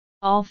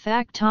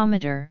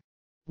Olfactometer,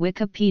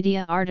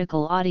 Wikipedia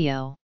article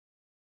audio.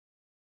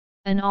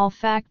 An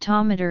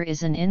olfactometer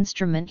is an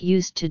instrument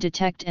used to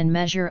detect and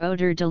measure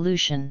odor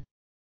dilution.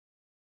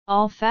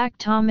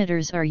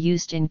 Olfactometers are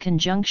used in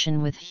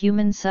conjunction with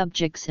human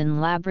subjects in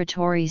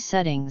laboratory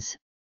settings,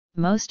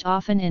 most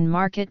often in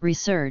market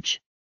research,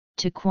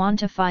 to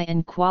quantify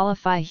and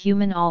qualify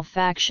human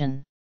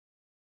olfaction.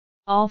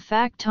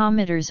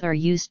 Olfactometers are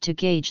used to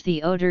gauge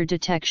the odor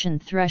detection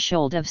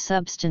threshold of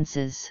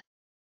substances.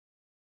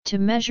 To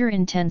measure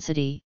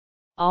intensity,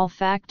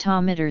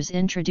 olfactometers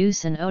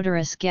introduce an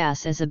odorous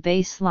gas as a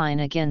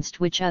baseline against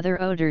which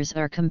other odors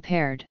are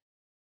compared.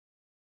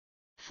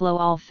 Flow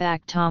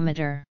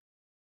olfactometer.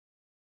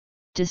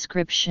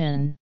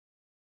 Description: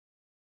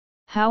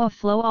 how a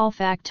flow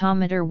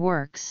olfactometer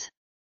works.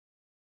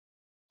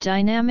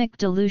 Dynamic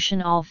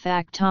dilution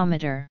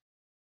olfactometer.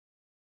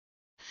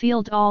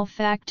 Field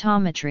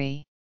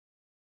olfactometry.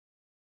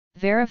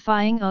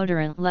 Verifying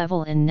odorant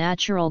level in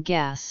natural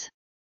gas.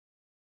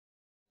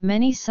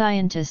 Many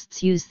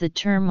scientists use the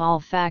term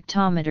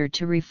olfactometer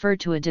to refer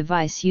to a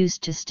device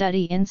used to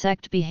study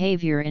insect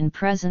behavior in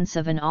presence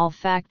of an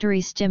olfactory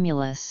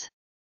stimulus.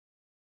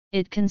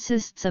 It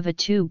consists of a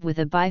tube with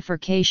a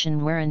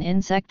bifurcation where an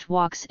insect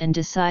walks and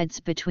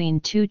decides between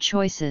two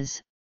choices,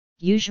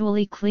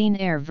 usually clean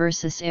air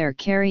versus air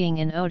carrying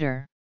an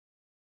odor.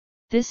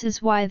 This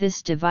is why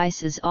this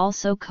device is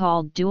also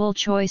called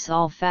dual-choice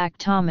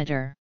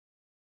olfactometer.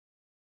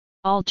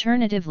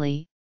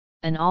 Alternatively,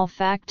 an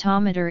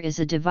olfactometer is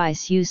a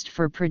device used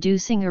for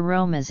producing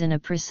aromas in a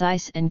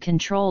precise and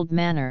controlled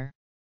manner.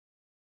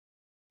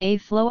 A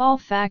flow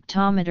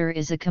olfactometer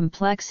is a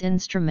complex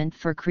instrument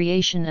for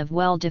creation of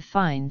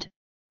well-defined,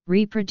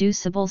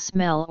 reproducible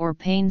smell or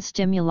pain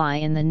stimuli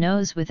in the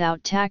nose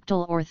without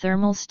tactile or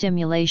thermal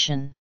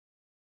stimulation.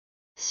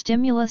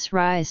 Stimulus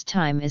rise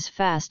time is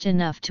fast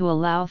enough to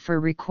allow for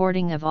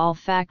recording of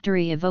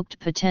olfactory evoked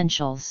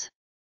potentials.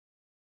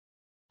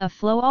 A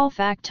flow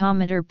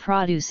olfactometer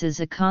produces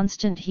a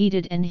constant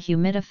heated and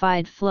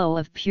humidified flow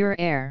of pure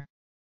air.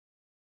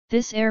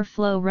 This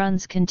airflow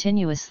runs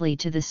continuously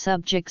to the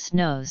subject's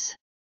nose.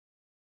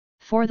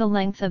 For the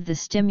length of the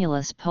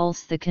stimulus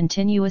pulse, the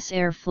continuous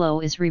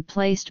airflow is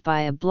replaced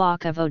by a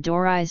block of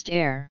odorized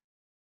air.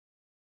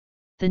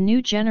 The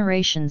new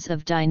generations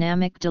of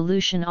dynamic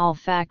dilution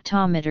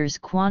olfactometers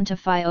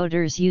quantify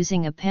odors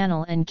using a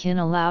panel and can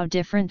allow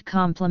different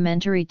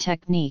complementary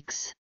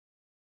techniques.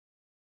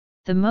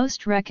 The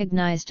most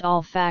recognized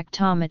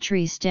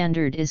olfactometry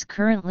standard is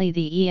currently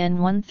the EN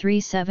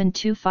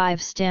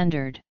 13725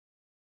 standard.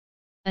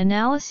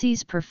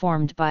 Analyses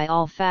performed by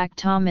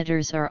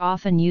olfactometers are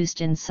often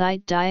used in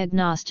site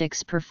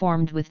diagnostics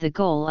performed with the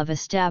goal of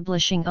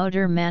establishing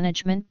odor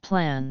management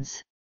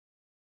plans.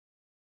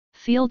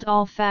 Field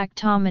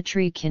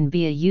olfactometry can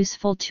be a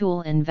useful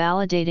tool in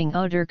validating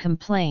odor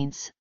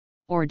complaints,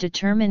 or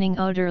determining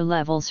odor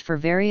levels for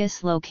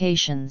various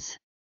locations.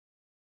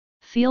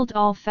 Field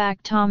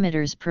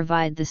olfactometers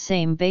provide the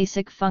same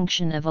basic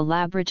function of a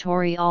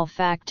laboratory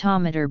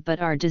olfactometer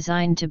but are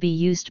designed to be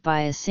used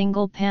by a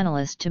single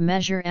panelist to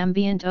measure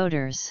ambient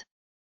odors.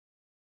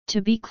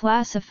 To be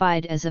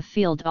classified as a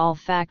field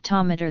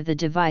olfactometer, the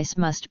device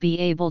must be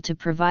able to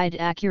provide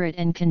accurate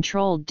and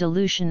controlled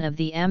dilution of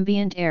the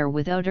ambient air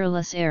with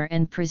odorless air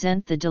and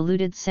present the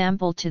diluted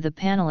sample to the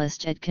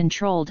panelist at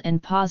controlled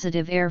and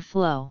positive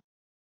airflow.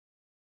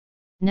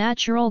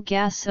 Natural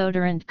gas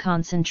odorant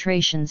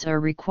concentrations are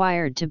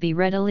required to be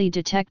readily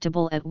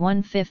detectable at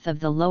 1/5 of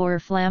the lower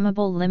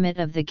flammable limit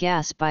of the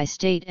gas by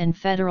state and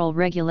federal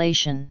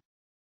regulation.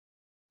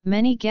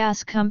 Many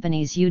gas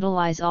companies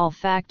utilize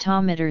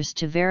olfactometers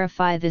to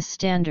verify this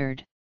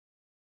standard.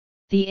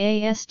 The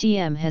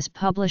ASTM has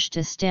published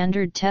a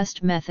standard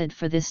test method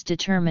for this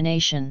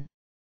determination.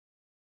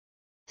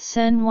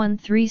 SEN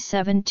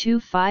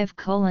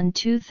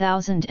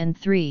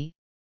 13725:2003,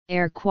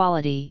 Air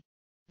Quality,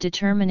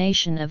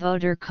 Determination of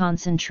Odor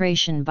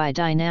Concentration by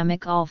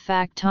Dynamic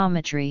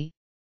Olfactometry,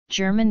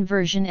 German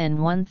version N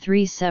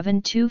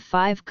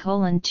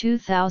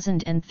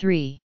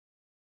 13725:2003.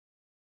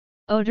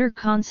 Odor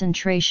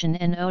concentration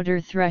and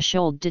odor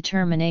threshold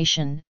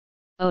determination,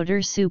 odor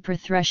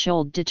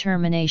superthreshold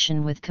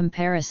determination with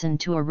comparison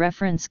to a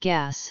reference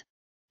gas,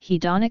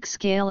 hedonic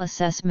scale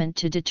assessment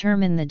to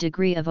determine the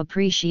degree of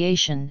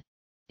appreciation,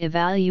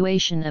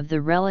 evaluation of the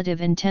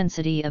relative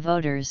intensity of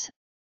odors,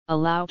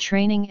 allow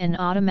training and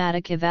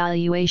automatic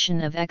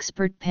evaluation of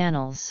expert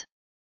panels.